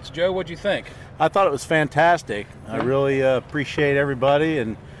final thoughts. Joe, what'd you think? I thought it was fantastic. I really appreciate everybody,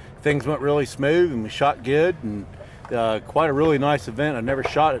 and things went really smooth and we shot good, and quite a really nice event. I never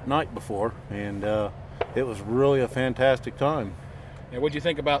shot at night before, and it was really a fantastic time. And what do you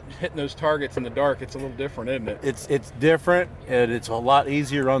think about hitting those targets in the dark? It's a little different, isn't it? It's different, and it's a lot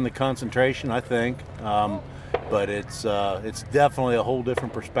easier on the concentration, I think. But it's definitely a whole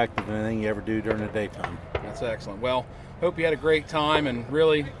different perspective than anything you ever do during the daytime. That's excellent. Well, hope you had a great time, and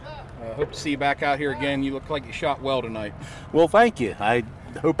really hope to see you back out here again. You look like you shot well tonight. Well, thank you. I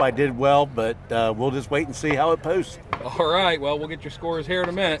hope I did well, but we'll just wait and see how it posts. All right. Well, we'll get your scores here in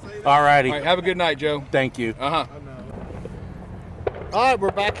a minute. All righty. All right. Have a good night, Joe. Thank you. Uh-huh. All right,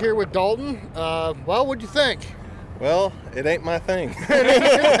 we're back here with Dalton. Well, what'd you think? Well, it ain't my thing.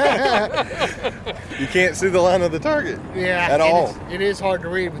 You can't see the line of the target at all. It is hard to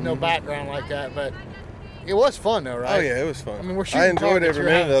read with no background like that, but it was fun though, right? Oh, yeah, it was fun. I mean, we're shooting I enjoyed targets,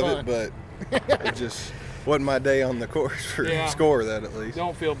 every you're minute of having it, but it just wasn't my day on the course for score, that at least.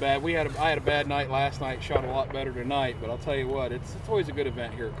 Don't feel bad. I had a bad night last night, shot a lot better tonight, but I'll tell you what, it's always a good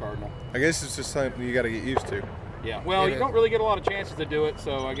event here at Cardinal. I guess it's just something you got to get used to. Yeah, well, you don't really get a lot of chances to do it,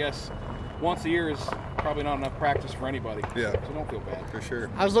 so I guess once a year is probably not enough practice for anybody. Yeah. So don't feel bad. For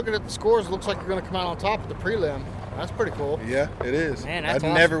sure. I was looking at the scores. It looks like you're going to come out on top of the prelim. That's pretty cool. Yeah, it is. Man, I that's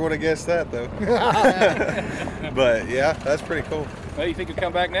awesome. never would have guessed that, though. But, yeah, that's pretty cool. Well, you think you'll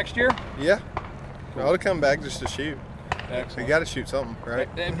come back next year? Yeah. I would have come back just to shoot. Excellent. You got to shoot something, right?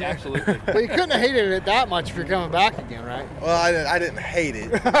 Absolutely. But you couldn't have hated it that much if you're coming back again, right? Well, I didn't hate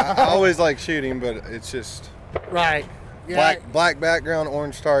it. I always like shooting, but it's just right. Yeah. Black background,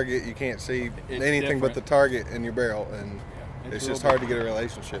 orange target. You can't see anything different. but the target in your barrel, and it's just hard to get a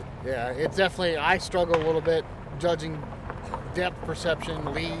relationship. Yeah, it's definitely. I struggle a little bit judging depth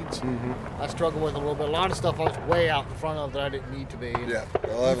perception, leads. Mm-hmm. I struggle with a little bit. A lot of stuff I was way out in front of that I didn't need to be. Yeah.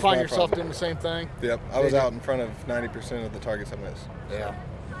 You find yourself doing the same thing? Yep. I was out in front of 90% of the targets I missed. Yeah.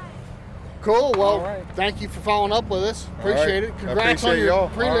 Cool. Well, thank you for following up with us. Appreciate it. Congrats on your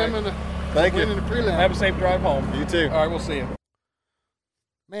prelim and the win in the prelim. Have a safe drive home. You too. All right, we'll see you.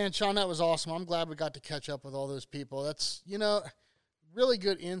 Man, Sean, that was awesome. I'm glad we got to catch up with all those people. That's, really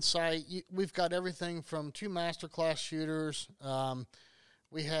good insight. We've got everything from 2 masterclass shooters.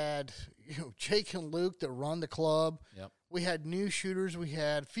 We had Jake and Luke that run the club. Yep. We had new shooters. We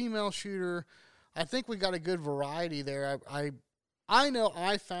had female shooter. I think we got a good variety there. I know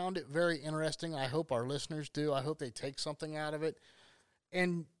I found it very interesting. I hope our listeners do. I hope they take something out of it.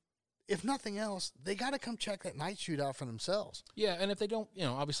 And if nothing else, they got to come check that night shoot out for themselves. Yeah, and if they don't,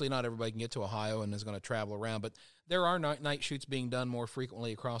 obviously not everybody can get to Ohio and is going to travel around, but there are night shoots being done more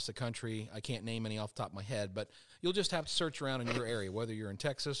frequently across the country. I can't name any off the top of my head, but you'll just have to search around in your area, whether you're in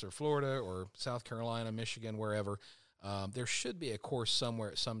Texas or Florida or South Carolina, Michigan, wherever. There should be a course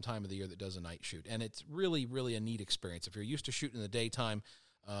somewhere at some time of the year that does a night shoot, and it's really, really a neat experience. If you're used to shooting in the daytime,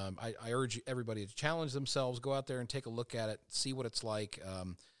 I urge everybody to challenge themselves, go out there and take a look at it, see what it's like.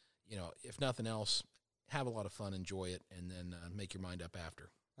 If nothing else, have a lot of fun, enjoy it, and then make your mind up after.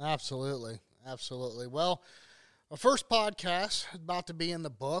 Absolutely. Well, our first podcast is about to be in the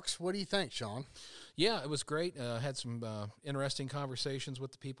books. What do you think, Sean? Yeah, it was great. Had some interesting conversations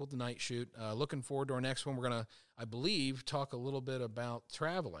with the people at the night shoot. Looking forward to our next one. We're going to, I believe, talk a little bit about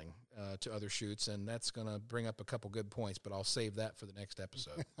traveling to other shoots, and that's going to bring up a couple good points, but I'll save that for the next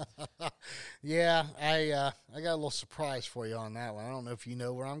episode. Yeah, I got a little surprise for you on that one. I don't know if you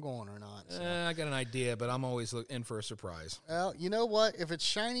know where I'm going or not. So. I got an idea, but I'm always in for a surprise. Well, you know what? If it's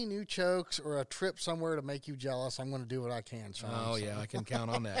shiny new chokes or a trip somewhere to make you jealous, I'm going to do what I can, Sean. Oh, yeah, I can count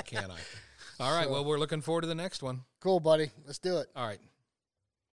on that, can't I? All right, well, we're looking forward to the next one. Cool, buddy. Let's do it. All right.